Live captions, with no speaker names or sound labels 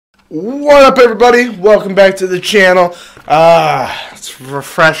What up, everybody? Welcome back to the channel. It's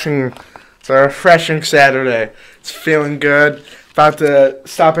refreshing. It's a refreshing Saturday. It's feeling good. About to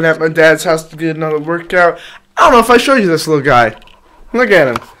stop in at my dad's house to get another workout. I don't know if I showed you this little guy. Look at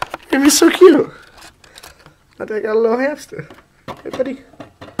him. He's so cute. I think I got a little hamster. Hey, buddy.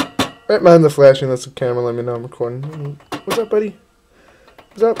 Right behind the flashing. That's the camera. Let me know I'm recording. What's up, buddy?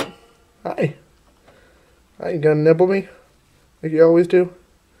 What's up? Hi. Hi, you gonna nibble me? Like you always do?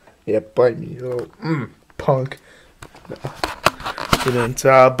 Yeah, bite me, you little punk. No, didn't.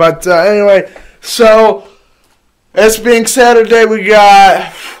 But anyway, so this being Saturday, we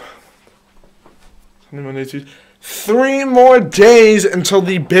got 3 more days until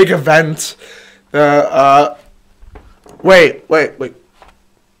the big event. Wait.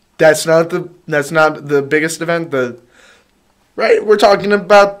 That's not the biggest event. Right? We're talking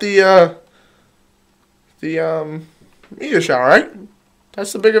about the meteor shower, right?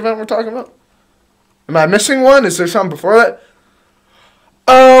 That's the big event we're talking about? Am I missing one? Is there something before that?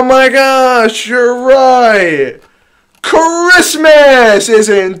 Oh my gosh, you're right! Christmas is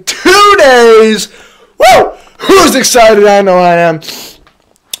in 2 days! Woo! Who's excited? I know I am.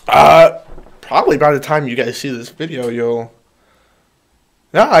 Probably by the time you guys see this video, you'll...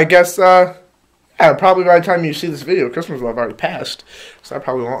 No, I guess, yeah, probably by the time you see this video, Christmas will have already passed. So I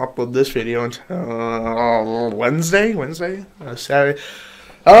probably won't upload this video until Wednesday, Saturday.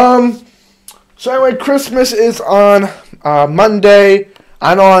 So anyway, Christmas is on Monday.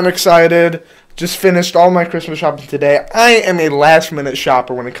 I know I'm excited. Just finished all my Christmas shopping today. I am a last-minute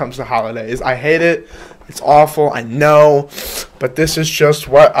shopper when it comes to holidays. I hate it. It's awful, I know. But this is just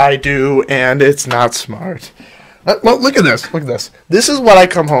what I do, and it's not smart. Look at this. Look at this. This is what I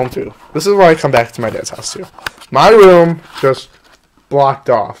come home to. This is what I come back to my dad's house to. My room just blocked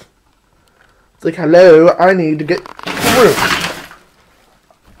off. It's like, hello, I need to get through.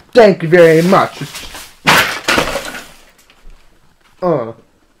 Thank you very much.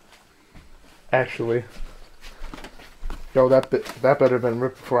 Actually, yo, that better have been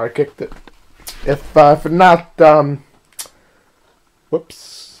ripped before I kicked it. If not,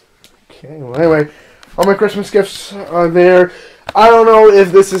 whoops. Okay. Well, anyway. All my Christmas gifts are there. I don't know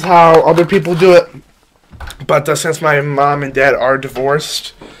if this is how other people do it, but since my mom and dad are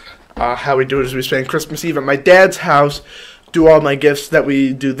divorced, how we do it is we spend Christmas Eve at my dad's house, do all my gifts that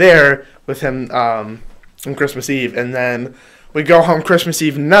we do there with him on Christmas Eve, and then we go home Christmas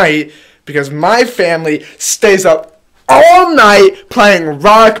Eve night because my family stays up all night playing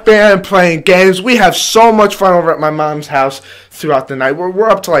Rock Band, playing games. We have so much fun over at my mom's house throughout the night. We're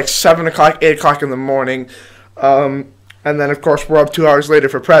up to like 7 o'clock, 8 o'clock in the morning. And then, of course, we're up 2 hours later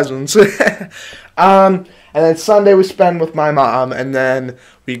for presents. And then Sunday we spend with my mom. And then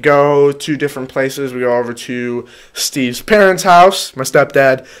we go to different places. We go over to Steve's parents' house, my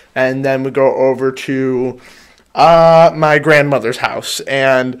stepdad. And then we go over to my grandmother's house.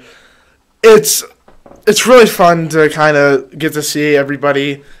 And it's really fun to kind of get to see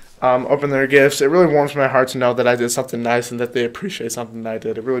everybody open their gifts. It really warms my heart to know that I did something nice and that they appreciate something that I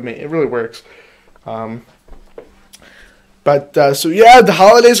did. It really works. So yeah, the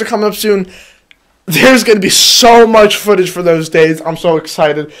holidays are coming up soon. There's going to be so much footage for those days. I'm so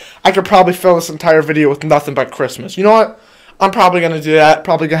excited. I could probably fill this entire video with nothing but Christmas. You know what? I'm probably going to do that.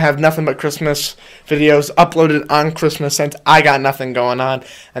 Probably going to have nothing but Christmas videos uploaded on Christmas since I got nothing going on.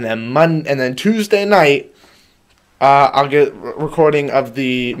 And then Tuesday night, I'll get recording of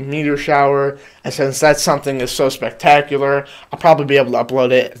the meteor shower. And since that's something that's so spectacular, I'll probably be able to upload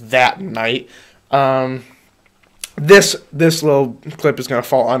it that night. This little clip is going to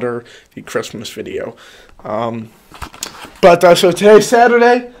fall under the Christmas video. So today's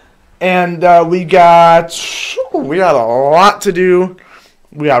Saturday. And we got a lot to do.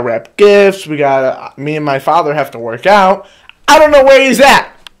 We got to wrap gifts. Me and my father have to work out. I don't know where he's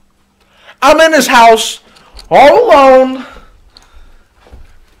at. I'm in his house, all alone.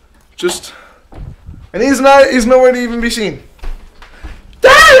 And he's nowhere to even be seen.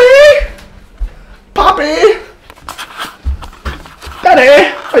 Daddy! Poppy!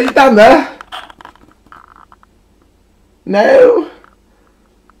 Daddy, are you down there? No?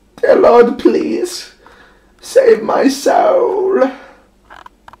 Dear Lord, please, save my soul.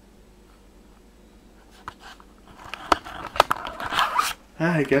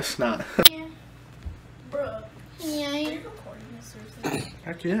 I guess not. Yeah. Bruh. Yeah, you're recording this or something.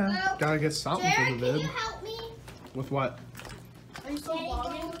 Heck yeah, gotta get something for the vid. Can you help me? With what? Are you still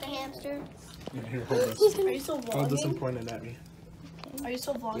vlogging with the hamster? Yeah, here, hold this. Are you still vlogging? Hold this and point it at me. Are you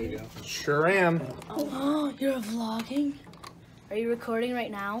still vlogging? There you go. Sure am. Oh, you're vlogging? Are you recording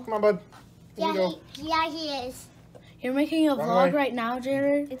right now? Come on, bud. Yeah, he is. You're making a vlog right now,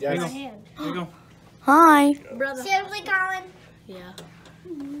 Jared? It's in my hand. There you go. Hi. Brother. Seriously, Colin? Yeah.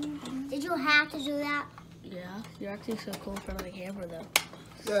 Did you have to do that? Yeah. You're acting so cool in front of the camera, though.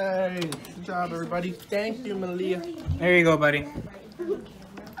 Yay! Good job, everybody. Thank you, Malia. There you go, buddy. Good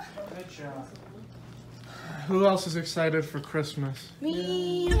job. Who else is excited for Christmas?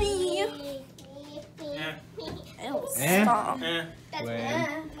 Me. Yeah. Stop.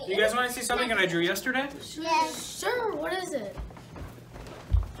 You guys want to see something that I drew yesterday? Yes. Sure. What is it?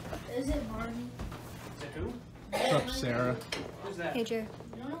 Is it Barney? Is it who? What's up, Sarah? Who's that? Hey, Jared.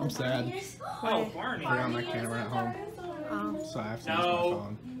 I'm sad. Oh, Barney. I got my camera at home, so I have to use my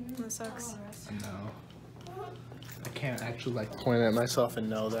phone. That sucks. No. I can't actually like point at myself and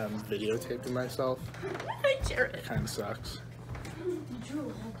know that I'm videotaping myself. Hi, Jared. It kind of sucks. You drew a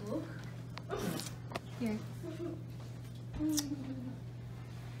whole book? Here.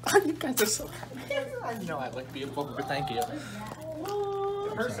 You guys are so. I know I like being book, but thank you.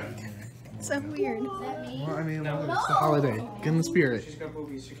 Person. So weird. Well, I mean, it's the holiday. Get in the spirit. She's got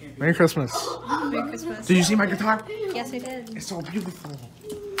boobies. She can't be. Merry Christmas. Merry Christmas. Did you see my guitar? Yes, I did. It's so beautiful.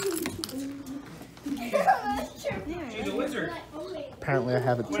 She's a wizard. Apparently, I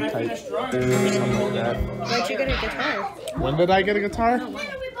have it too When I tight. finish drawing, Something like that. Where'd you get a guitar? When did I get a guitar?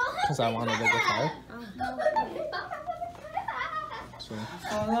 Because I wanted a guitar. So,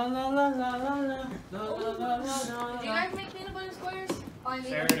 la la la la la la la la la. Did you guys make peanut butter squares?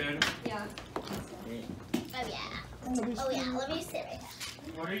 Sarah did. Yeah. Oh, yeah. Oh, yeah. Let me sit right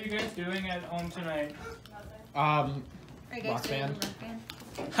there. What are you guys doing at home tonight? Are you Rock guys doing band. a rock band?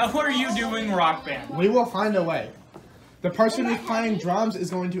 How are you doing, Rock Band? we will find a way. The person who's playing drums is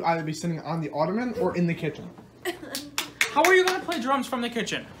going to either be sitting on the ottoman or in the kitchen. How are you gonna play drums from the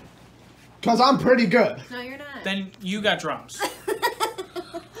kitchen? Because I'm pretty good. No, you're not. Then you got drums.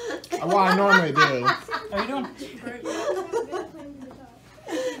 Well, I normally do. How you doing?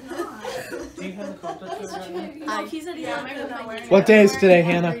 Do you have a coat that's good? He said he's not wearing What day is today,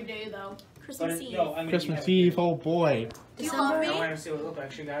 Hannah? every day, though. Christmas Eve. No, I mean, Christmas Eve, oh boy. Do you love I me? want to see what it looks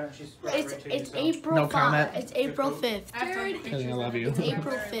like. She got it. She's It's April No 5th. comment. It's April 5th. Kenny, I love you. It's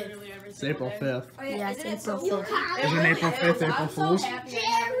April 5th. It's April 5th. Yeah, it's April 5th. Isn't April 5th April Fool's?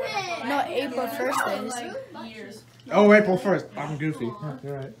 Jared! No, April 1st is. Oh, April 1st. I'm goofy. Yeah,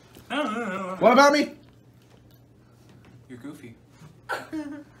 you're right. What about me? You're goofy. I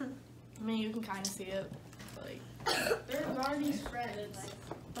mean, you can kind of see it. Like, they're Barney's friends.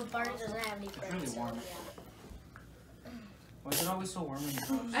 But Barney doesn't have any It's friends. really warm. Why is it always so warm in your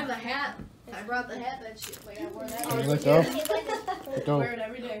house? I have a hat. I brought the hat that shit. Like, I wore that. Can you let go? Let go. Wear it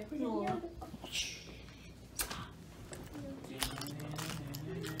every day.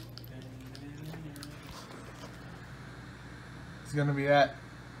 He's gonna be at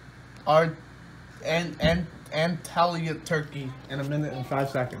our Antalya, Turkey in a minute and 5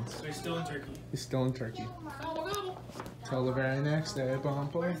 seconds. So you're still in Turkey. He's still in Turkey. Till the very next day, bum,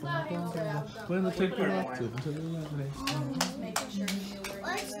 bum, bum, bum, bum. When the turkey left to the left.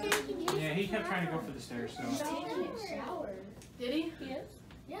 Yeah, he kept trying to go for the stairs, so. Did he? Yes.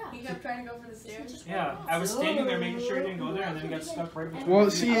 Yeah. He kept trying to go for the stairs. Yeah, I was standing there making sure he didn't go there, and then he got stuck right between.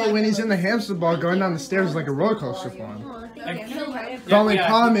 Well, see, when he's in the hamster ball, going down the stairs is like a roller coaster for him. The only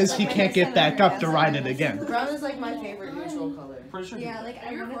problem is he can't get back up to ride it again. Brown is like my favorite neutral color. Pretty sure. Yeah, like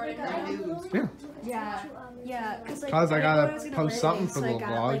I wanted to go. Yeah. Yeah, because like, Cause I gotta was gonna post wear something this, for so the I little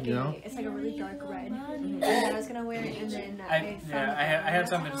got, vlog, like, you know? It's like a really dark red. And I was gonna wear it, and then I found had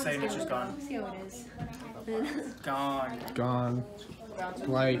something to say, and it's just gone. See how it is. Gone. Gone.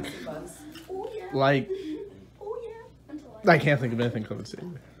 Like, I can't think of anything clever to say.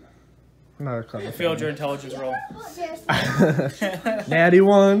 Not a clever I failed your thing. intelligence roll. Natty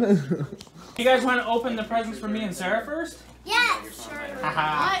one. You guys want to open the presents for me and Sarah first? Yes!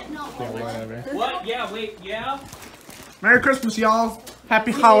 Haha. No. Yeah, whatever. What? Yeah, wait, yeah? Merry Christmas, y'all.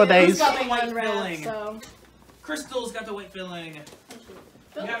 Happy holidays. got the white filling? So. Crystal's got the white filling.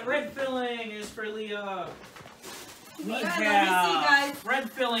 We got red filling is for Leah. We have red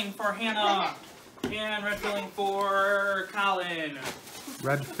filling for Hannah. And red filling for Colin.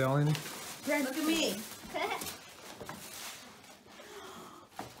 Red filling. Look at me.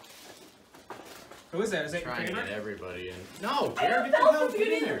 Who is that? Is that your Trying to get favorite? everybody in. No, Jared, get the hell get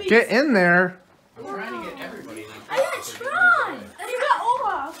in there. Get in there. I'm trying to get everybody in. I got Tron! And you got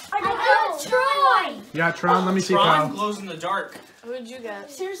Olaf. I got Tron! You got Tron. Let me see Tron Kyle. glows in the dark. Who did you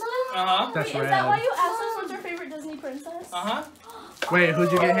get? Seriously? Uh-huh. That's Is that why red. you asked us what's our favorite Disney princess? Uh-huh. Wait,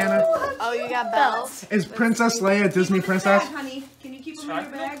 who'd you get, Hannah? Oh, you got Belle. Is Princess Leia a Disney princess? Honey, can you keep them in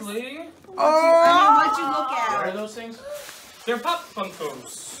your bags? Technically. Oh! What you look What are at? those things? They're pop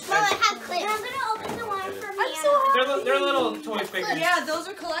Funkos. Well, I have clips. I'm gonna open the one for me. They're little toy figures. Yeah, those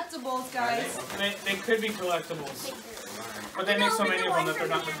are collectibles, guys. They could be collectibles. But they make so many of them that they're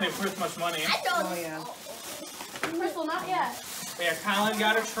not worth much money. Oh, yeah. Crystal, not yet. But yeah, Colin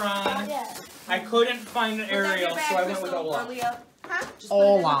got a Tron. Not yet. I couldn't find an Ariel, so I went with Olaf.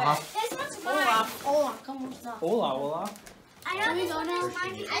 Olaf. This one's mine. Come on, stop. Olaf. I know this one is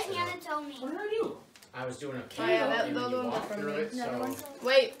mine because Hannah told me. What are you? I was doing a Oh, yeah, camera that- and those when you ones are walk from through me. it, so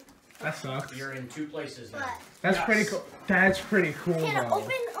Wait. That sucks. you're in 2 places now. But That's Yes. pretty cool. That's pretty cool Hannah, though.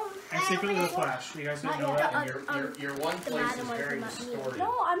 open. I'm secretly the Flash. You guys didn't know that? And your one place is very distorted.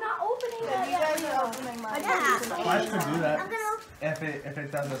 No, I'm not opening that yet. You guys are opening mine. Yeah. Flash could do I'm that gonna. if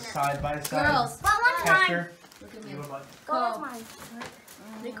it does a side by side Girls. What one's mine? capture. You would like. Go with mine.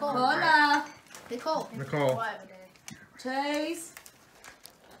 Nicole. Hola. Nicole. Nicole. What? Chase.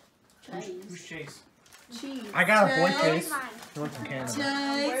 Who's Chase? Cheese. I got a boy Go Chase. with mine. He went to Canada.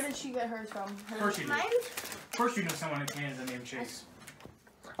 Where Chase. did she get hers from? Of course you do. Mine? Of course you know someone in Canada named Chase.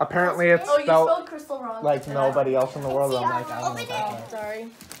 Apparently it's Oh, you spelled spelled Crystal wrong. like nobody else in the world. I'm like, I don't know Open what that Sorry.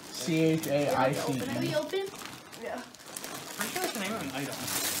 is. Can we CHAICE. open? Yeah. I'm sure it's the name of an item.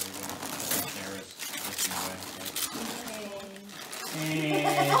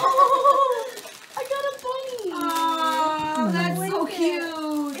 Oh, I got a bunny. Oh, that's so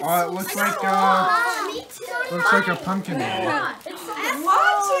cute. Oh, it looks like Me too. looks like a pumpkin head. It's so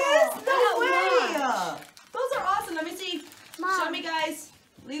Watches? No way. Those are awesome. Let me see. Show me, guys.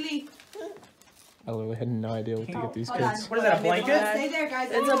 Lily. I literally had no idea what to get these Hold on. kids. What is that, a blanket? Stay there, guys.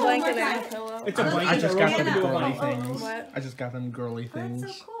 It's a Oh, blanket one more and a time. pillow. It's a blanket. I just got them Rosie, do a girly blanket. things. What? I just got them girly things.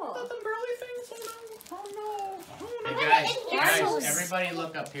 That's so cool. Hey guys, everybody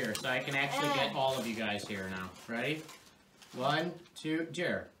look up here so I can actually get all of you guys here now. Ready? 1, 2,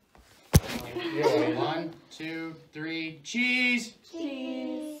 Jer. 1, 2, 3, cheese!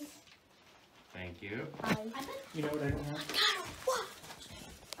 Cheese. Thank you. You know what I don't have?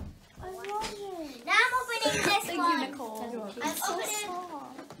 Now I'm opening this Thank one. you, Nicole. I'm opening.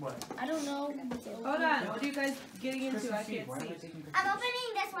 What? I don't know. Hold on. What are you guys getting into? I can't see. I'm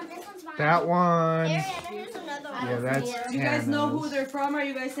opening this one. This one's mine. That one. Ariana, here's another one. Yeah, that's Do you guys know who Hannah's. they're from? Are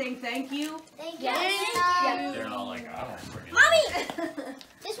you guys saying thank you? Thank you. Yes. They're all like, I don't forget. Mommy!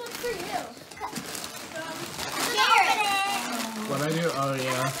 This one's for you. Jared. What I do? Oh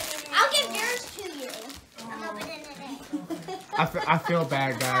yeah. I'll give yours to you. I'm opening it. I feel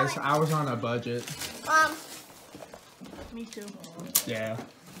bad, guys. I was on a budget. Me too. Yeah.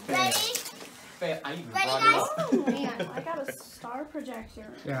 Ready? I even Ready, brought it guys? up. Oh man, I got a star projector.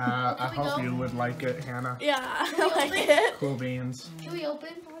 Yeah, I we hope go? you would like it, Hannah. Yeah, I like it. Cool beans. Can we open?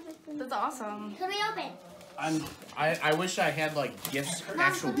 That's awesome. Can we open? I wish I had like gifts,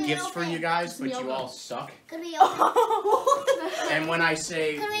 actual gifts for you guys, but you all suck. Can we open? And when I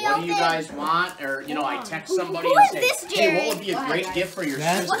say, Can we what do you open? guys want? Or, you know, I text somebody Who and is say, this, hey, what Jared? would be a Go great ahead, gift for your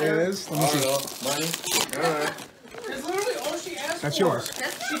That sister? is. Let me see. Money? Alright. That's literally all she asked That's for. yours.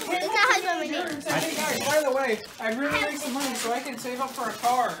 She It's came not up to how me you and said, hey guys, by the way, I'd really like some money so I can save up for a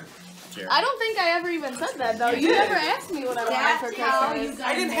car. I don't think I ever even said that though. You never asked me what I wanted for That's how you Christmas. guys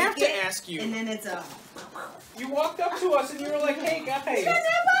I didn't have make to it, ask you. And then it's a. You walked up to us and you were like, hey guys.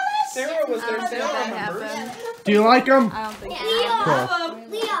 Sarah was there. I don't think Sarah that remembers. happened. Do you like them? I don't think Yeah. that Cool.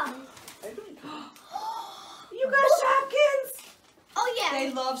 Leon. You got Shopkins. Oh yeah.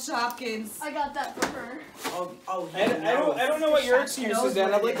 They love Shopkins. I got that for her. Oh, I don't know what your excuse is,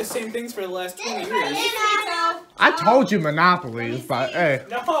 Dad. I've liked the same things for the last 20 years. I told you Monopoly, but hey.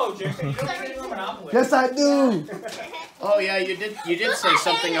 No, Jason, you don't get any more Monopoly. Yes, I do. Oh yeah, you did say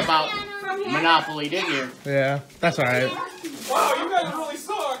something about Monopoly, didn't you? Yeah, that's alright. Wow, you guys really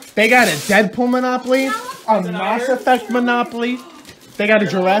suck. They got a Deadpool Monopoly, a Mass Effect Monopoly. They got a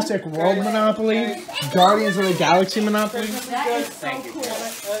Jurassic World Monopoly, Guardians of the Galaxy Monopoly. That is so Thank you. cool.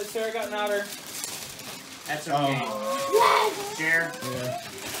 Sarah got an otter. That's okay. Oh. Jer,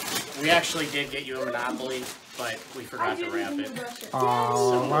 Yeah. we actually did get you a Monopoly, but we forgot to wrap it.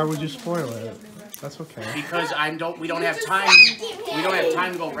 Oh, why would you spoil it? That's okay. Because we don't have time. We don't have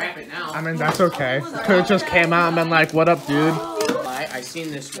time to go wrap it now. I mean, that's okay. Could have just came out and been like, "What up, dude?" I seen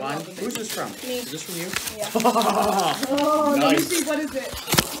this one. Who's this from? Is this from you? Yeah. Oh, let me Nice. see. What is it?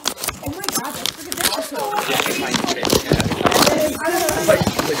 Oh my God, that's freaking awesome. Yeah, it might fit. Like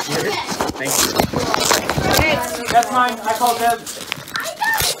legit. Thank you. That's mine. I called Deb. I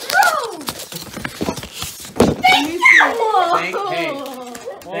got it.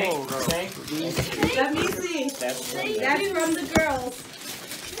 Let me see. That's from the girls.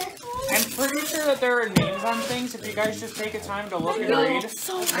 I'm pretty sure that there are names on things if you guys just take a time to look and read.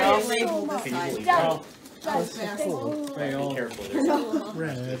 I labeled this Can you side. believe Daddy. that? Cool. Be careful. There's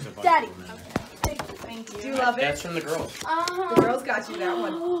Red. a bunch Daddy. of them in there. Thank Thank Do you. you love it? That's from the girls. The girls got you that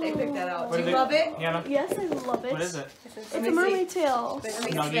one. They picked that out. What Do are you they- love it? Hannah, Yes, I love it. what is it? It's a mermaid tail.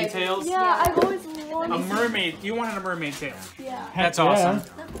 No details? Yeah, I've always A wanted. mermaid. You wanted a mermaid tail. Yeah. That's awesome.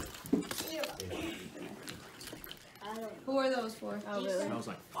 Who are those for? Oh, really? I was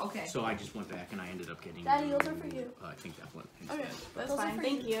like, fuck. Okay. So I just went back and I ended up getting. Daddy, those are for you. I think that one. Okay, instead. that's Those are fine. for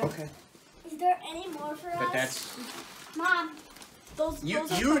Thank you. Okay. Is there any more for us? But that's Mom. Those you. are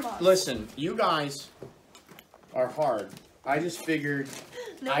You from us. listen. You guys are hard. I just figured.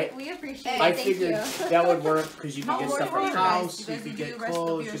 No, I- we appreciate it. I Thank figured you. that would work because you How could get more stuff for from you the guys? house, You you guys could will get do the rest of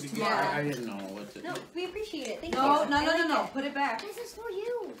clothes, yours you could tomorrow. I didn't know what to. No, we appreciate it. Thank No, you. no, I no, like no. it. Put it back. This is for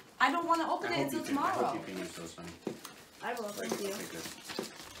you. I don't want to open I it hope until you can. I hope tomorrow. you can use those. Honey. I will. Thank you. Okay,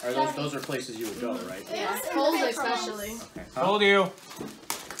 good. Are those are places you would go, right? Yeah, This is Coles from especially. us. Okay. Told you.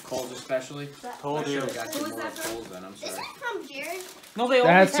 Coles especially. Told I you. should have got Who you is more that from? Coles then. I'm This sorry. is from Jared. No, they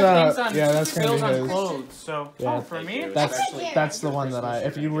That's, always have things on yeah, that's gonna sales be on his. clothes. So, Yeah. oh, for me, That's the one that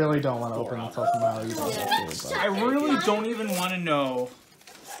if you really don't want to open until tomorrow, you don't have to. I really don't even want to know.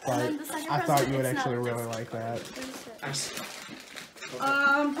 But then the second I thought you present, would it's actually not- really like that.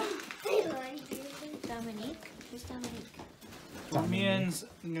 Dominique. Who's Dominique? Damien's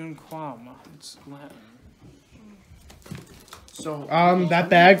nunquam. It's Latin. So That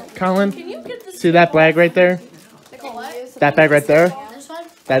bag, Colin. Can you get this? See that bag right there? What? That bag right there? This one?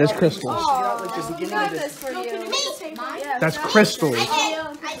 That is crystals. like the beginning of this. For you. Can you take mine? Yeah, That's crystals. I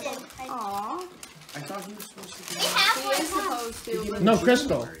did. Aw. I thought he was supposed to They be. have He one. is supposed to. But No,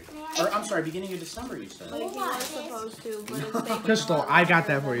 crystal. Or I'm sorry, beginning of December you said. he was supposed to, but it's taking Crystal, longer I got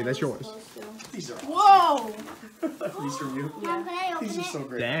that than for you. it That's was yours. supposed to. These are Whoa! these from you. Mom, can I open These are it? so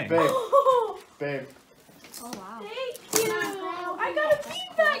great. Dang. Babe, Oh, babe. wow. thank you! I got a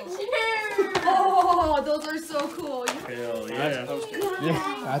feedback chair! Oh, those are so cool. Hell That was good.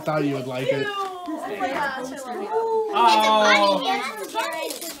 Yeah, I thought you would like it. Oh my gosh, I love it. Oh, It's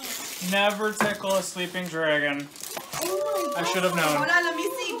funny. never tickle a sleeping dragon. I should have Hold known. on, let me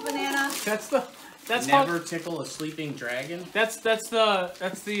see, banana. That's Never tickle a sleeping dragon. that's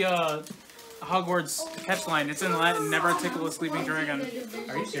the Hogwarts catchline. It's in Latin. Never tickle a sleeping dragon.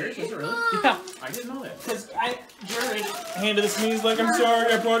 Are you serious? Is it really? Yeah. I didn't know that. Because Jared handed this to me. He's like, I'm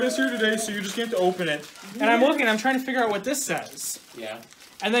sorry, I brought this here today, so you just can't open it. And I'm looking, I'm trying to figure out what this says. Yeah.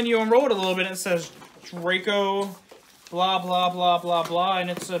 And then you unroll it a little bit, and it says Draco, blah, blah, blah, blah, blah, and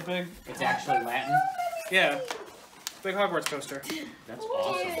it's a big, It's actually Latin. yeah, big Hogwarts coaster. That's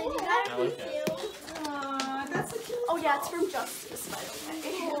awesome. I like that. Aw, that's so cute. Oh yeah, it's from Justice, by the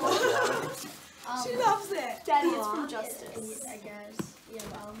way. She loves it. Daddy, it's from Justice. I guess. Yeah,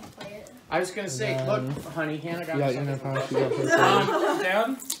 I'll play it. I was gonna say, look, honey, Hannah got Yeah, me you know something. how she got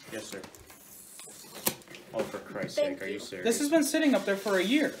Dad, Yes, sir. Oh, for Christ's sake, are you serious? this has been sitting up there for a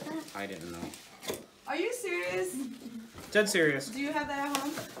year. I didn't know. Are you serious? Dead serious. Do you have that at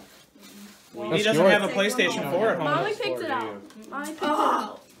home? He That's doesn't yours. have a PlayStation 4 at home. Mommy picked it out. Mommy picked it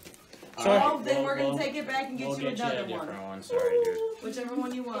out. Oh, then we're gonna take it back and get We'll you get you a another one. different one. Sorry, dude. Whichever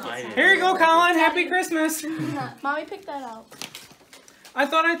one you want. I didn't Here you go, know. Colin. Happy Christmas. Mommy picked that out. I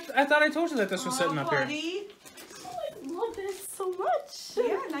thought I told you that this was sitting up here. Buddy. I love this so much.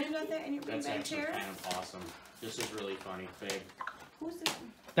 Yeah, now you got that in your That's beanbag actually chair. kind of awesome. This is really funny, babe. Who's this?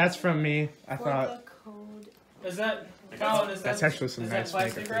 That's from me. I For thought the code. Is that, Colin, is that, that's actually some is that nice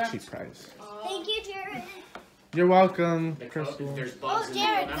makeup plastic for a wrap? cheap price. Thank you, Jared. You're welcome, The Crystal. There's bugs in it.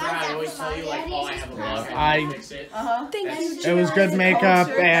 Jared, Remember got I that always from tell you, like, Daddy's oh, I have a bug, I- I fix it. Thank you, It was good makeup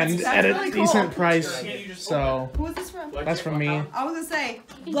sure. and That's at a really decent cool. price. Can't you just So Who is this from? What, that's from me. I was gonna say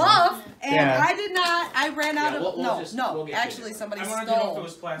love, and Yeah. I did not. I ran out Yeah, of we'll just- no. we'll get you Actually, this. somebody I wanted to know if it stole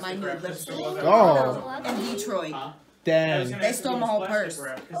was plastic my new wrap, just so it lipstick wasn't- Oh, in Detroit, Huh? I was damn. gonna They ask if stole it my was whole plastic purse.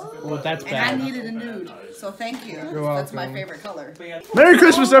 wrap, 'cause if it Well, was, that's it would and I bad. needed a nude. So thank you. You're That's my welcome. favorite color. But yeah, Merry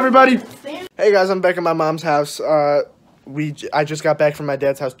Christmas, everybody! Hey guys, I'm back at my mom's house. I just got back from my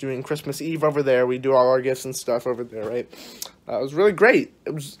dad's house doing Christmas Eve over there. We do all our gifts and stuff over there, right? It was really great.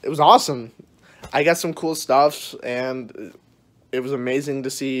 It was awesome. I got some cool stuff, and it was amazing to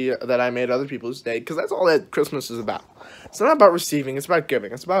see that I made other people's day, because that's all that Christmas is about. It's not about receiving, it's about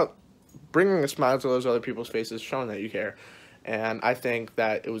giving. It's about bringing a smile to those other people's faces, showing that you care. And I think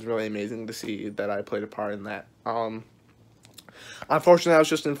that it was really amazing to see that I played a part in that. Unfortunately, I was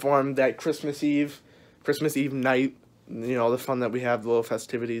just informed that Christmas Eve night, you know, the fun that we have, the little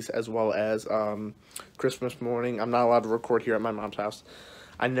festivities, as well as Christmas morning, I'm not allowed to record here at my mom's house.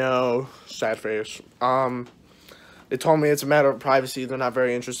 I know, sad face. They told me it's a matter of privacy. They're not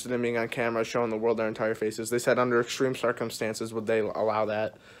very interested in being on camera, showing the world their entire faces. They said under extreme circumstances would they allow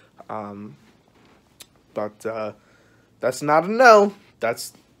that. But that's not a no.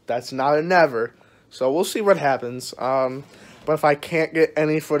 That's not a never. So we'll see what happens. But if I can't get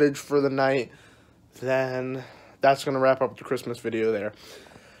any footage for the night, then that's going to wrap up the Christmas video there.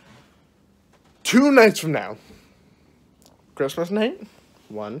 2 nights from now. Christmas night,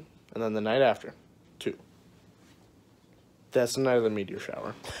 1, and then the night after, 2. That's the night of the meteor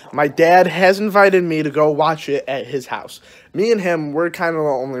shower. My dad has invited me to go watch it at his house. Me and him, we're kind of the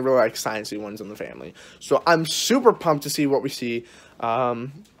only really like sciencey ones in the family. So I'm super pumped to see what we see.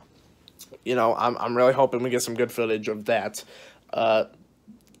 You know, I'm really hoping we get some good footage of that. But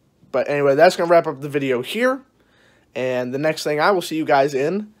anyway, that's going to wrap up the video here. And the next thing I will see you guys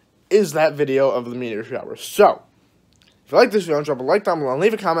in is that video of the meteor shower. So, if you like this video, drop a like down below and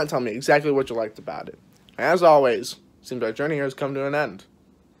leave a comment telling me exactly what you liked about it. As always, seems like journey here has come to an end.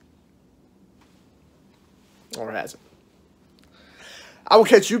 Or has it? I will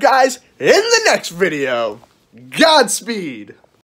catch you guys in the next video. Godspeed!